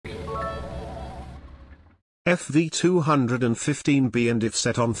FV 215B, and if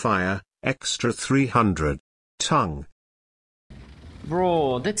set on fire, extra 300. Tongue.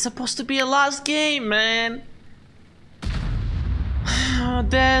 Bro, that's supposed to be a last game, man.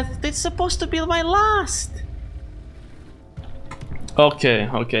 That's supposed to be my last.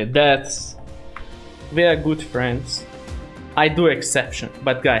 Okay, that's... We are good friends. I do exception,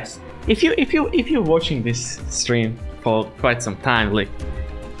 but guys, if you're watching this stream for quite some time, like,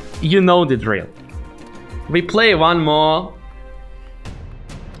 you know the drill. We play one more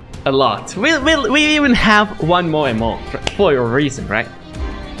a lot. We even have one more emote for a reason, right?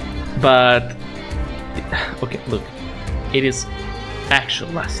 But okay, look, it is actual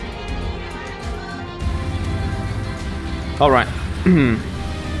last. All right.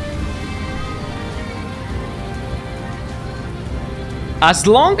 As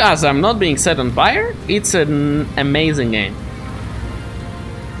long as I'm not being set on fire, it's an amazing game.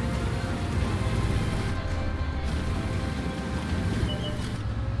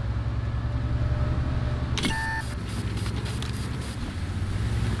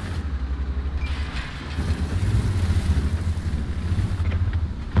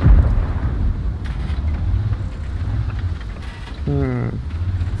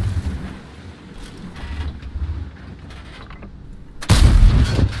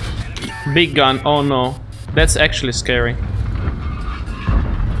 Big gun, oh no, that's actually scary.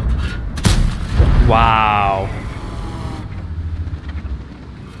 Wow.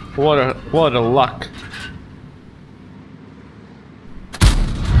 What a luck.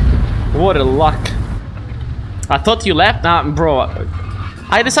 What a luck. I thought you left? Nah, bro.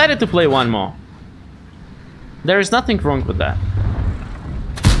 I decided to play one more. There is nothing wrong with that.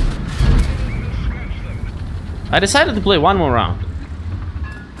 I decided to play one more round.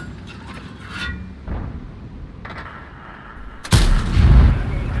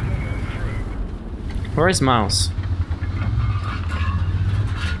 Where is Mouse?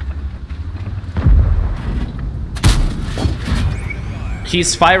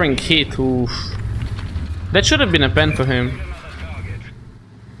 He's firing hit. Oof. That should have been a pen for him.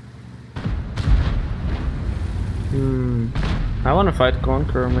 I want to fight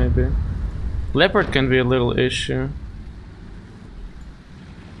Conqueror maybe. Leopard can be a little issue.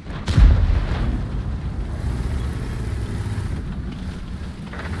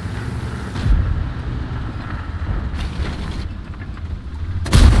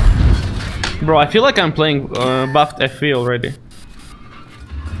 Bro, I feel like I'm playing buffed FV already.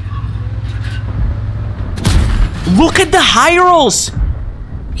 Look at the high rolls!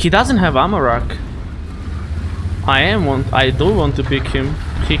 He doesn't have ammo rack. I do want to pick him.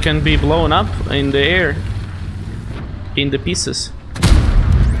 He can be blown up in the air. In the pieces.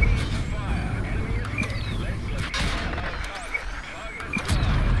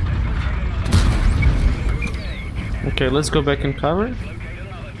 Okay, let's go back and cover.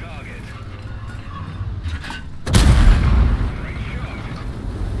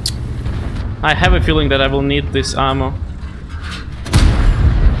 I have a feeling that I will need this ammo.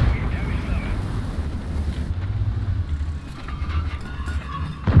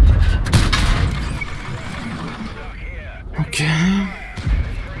 Okay.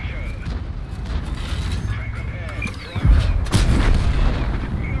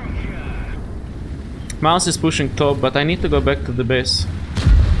 Mouse is pushing top, but I need to go back to the base.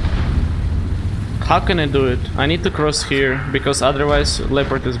 How can I do it? I need to cross here, because otherwise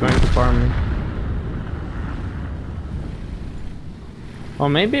Leopard is going to farm me. Or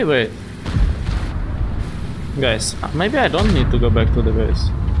maybe, wait. Guys, maybe I don't need to go back to the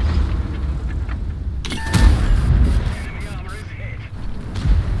base.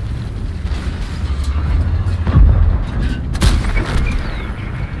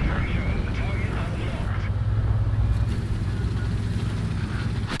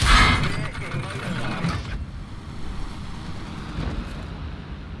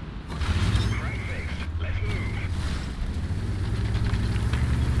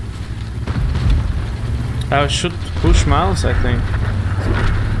 I should push Miles, I think.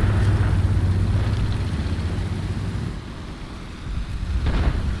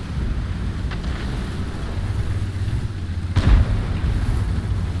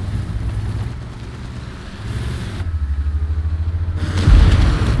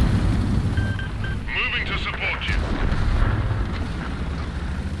 Moving to support you.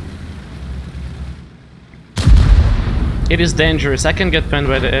 It is dangerous. I can get penned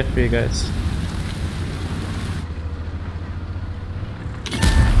by the FP, guys.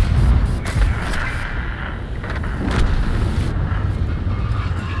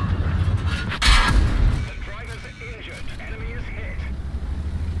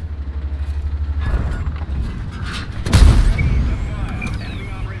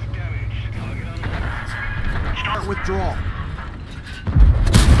 Withdraw.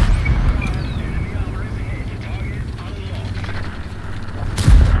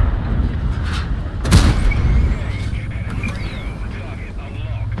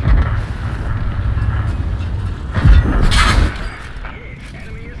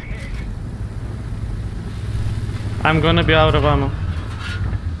 I'm gonna be out of ammo.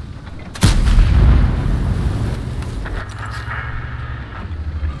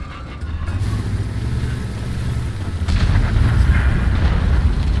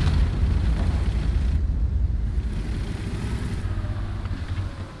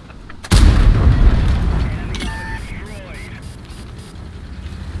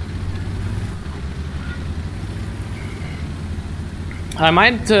 I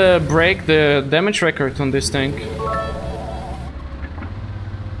might break the damage record on this tank.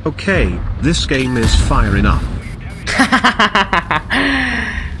 Okay, this game is firing up.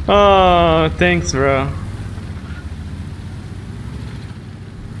 Oh, thanks, bro.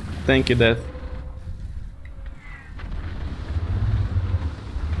 Thank you, Death.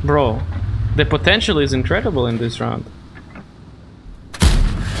 Bro, the potential is incredible in this round.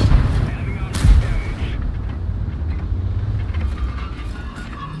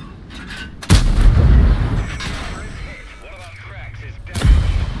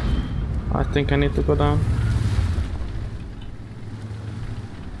 I think I need to go down.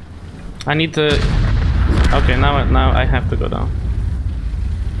 I need to... Okay, now I have to go down.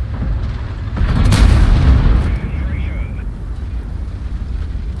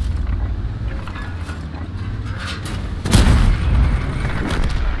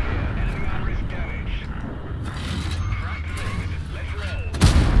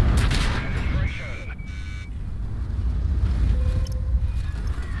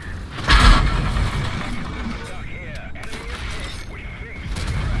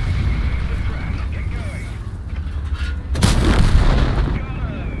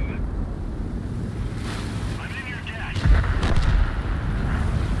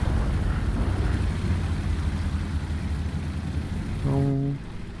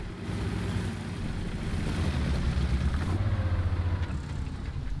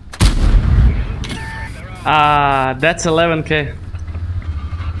 Ah, that's 11k.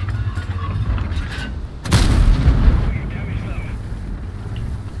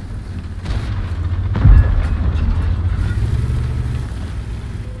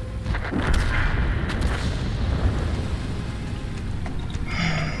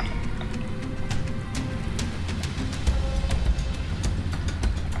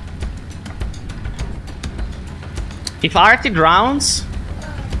 If Artie drowns,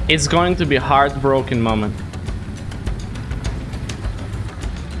 it's going to be a heartbroken moment.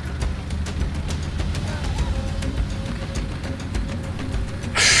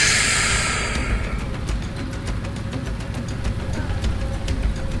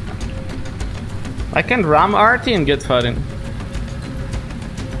 I can ram Artie and get fighting.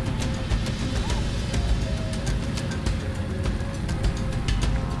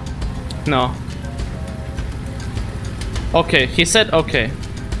 No. Okay, he said okay.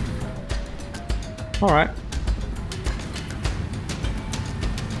 Alright.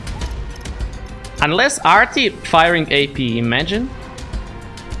 Unless Artie firing AP, imagine.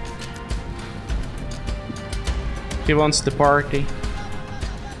 He wants the party.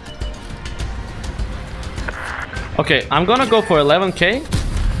 Okay, I'm gonna go for 11k.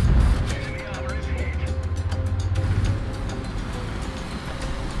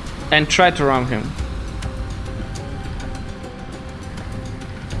 And try to ram him.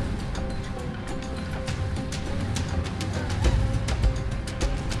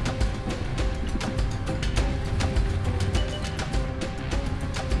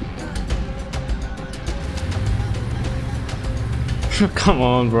 Come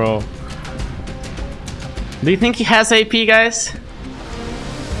on, bro. Do you think he has AP, guys?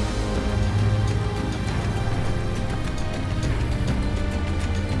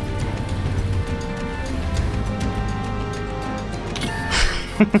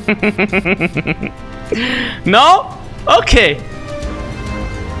 No? Okay.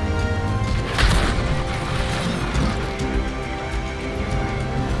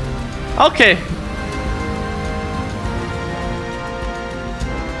 Okay.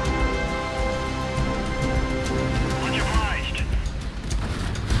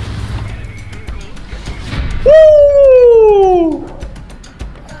 Woo!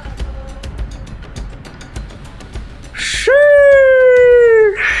 Sheesh.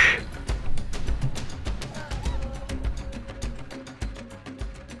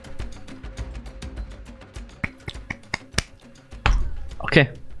 Okay.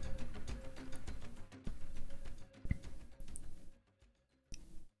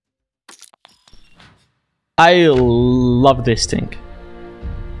 I love this thing.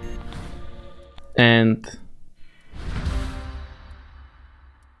 And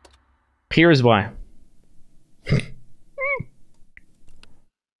here's why.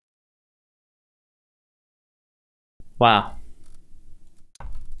 Wow.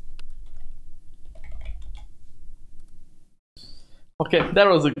 Okay, that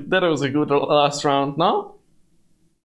was a good last round, no?